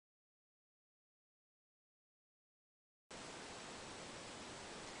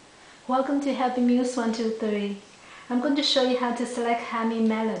Welcome to Happy Meals 123. I'm going to show you how to select Hami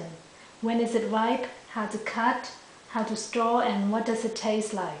Melon. When is it ripe, how to cut, how to store, and what does it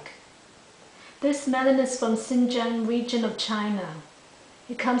taste like. This melon is from Xinjiang region of China.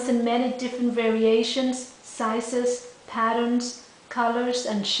 It comes in many different variations, sizes, patterns, colors,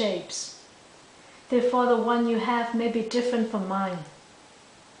 and shapes. Therefore, the one you have may be different from mine.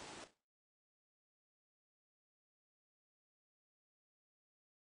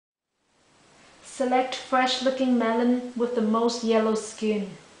 Select fresh-looking melon with the most yellow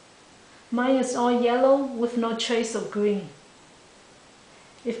skin. Mine is all yellow with no trace of green.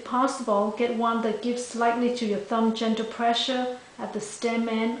 If possible, get one that gives slightly to your thumb gentle pressure at the stem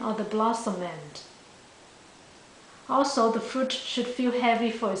end or the blossom end. Also, the fruit should feel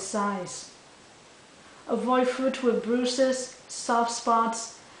heavy for its size. Avoid fruit with bruises, soft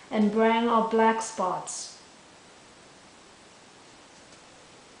spots, and brown or black spots.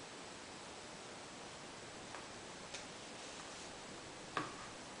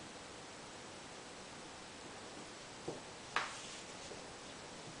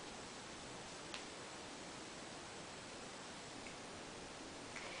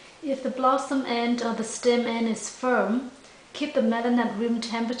 If the blossom end or the stem end is firm, keep the melon at room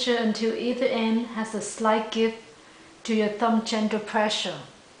temperature until either end has a slight give to your thumb gentle pressure.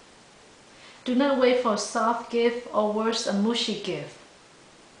 Do not wait for a soft give or worse, a mushy give.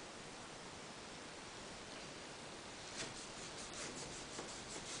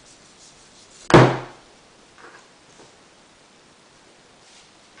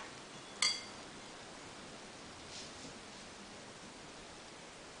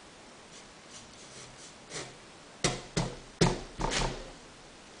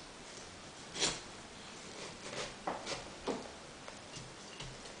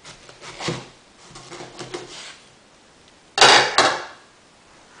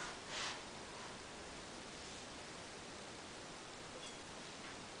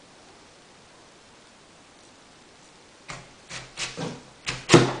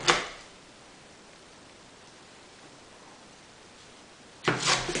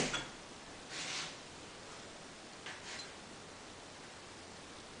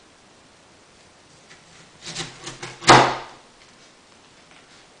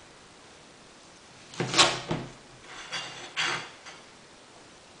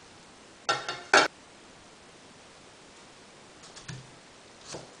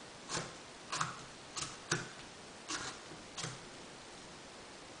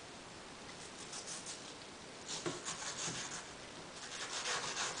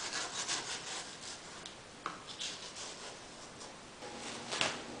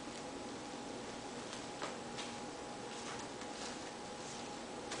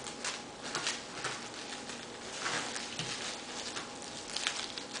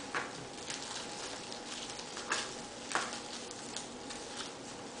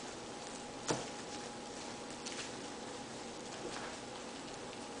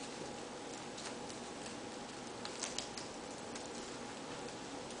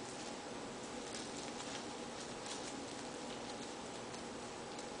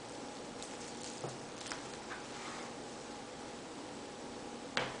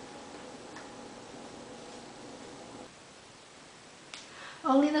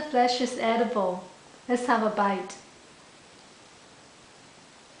 Only the flesh is edible. Let's have a bite.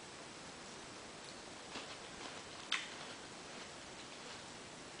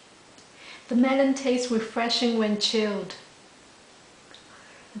 The melon tastes refreshing when chilled.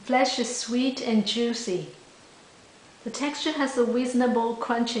 The flesh is sweet and juicy. The texture has a reasonable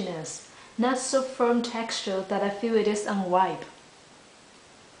crunchiness, not so firm texture that I feel it is unripe.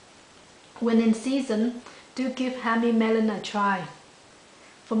 When in season, do give Hami Melon a try.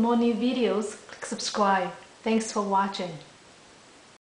 For more new videos, click subscribe. Thanks for watching.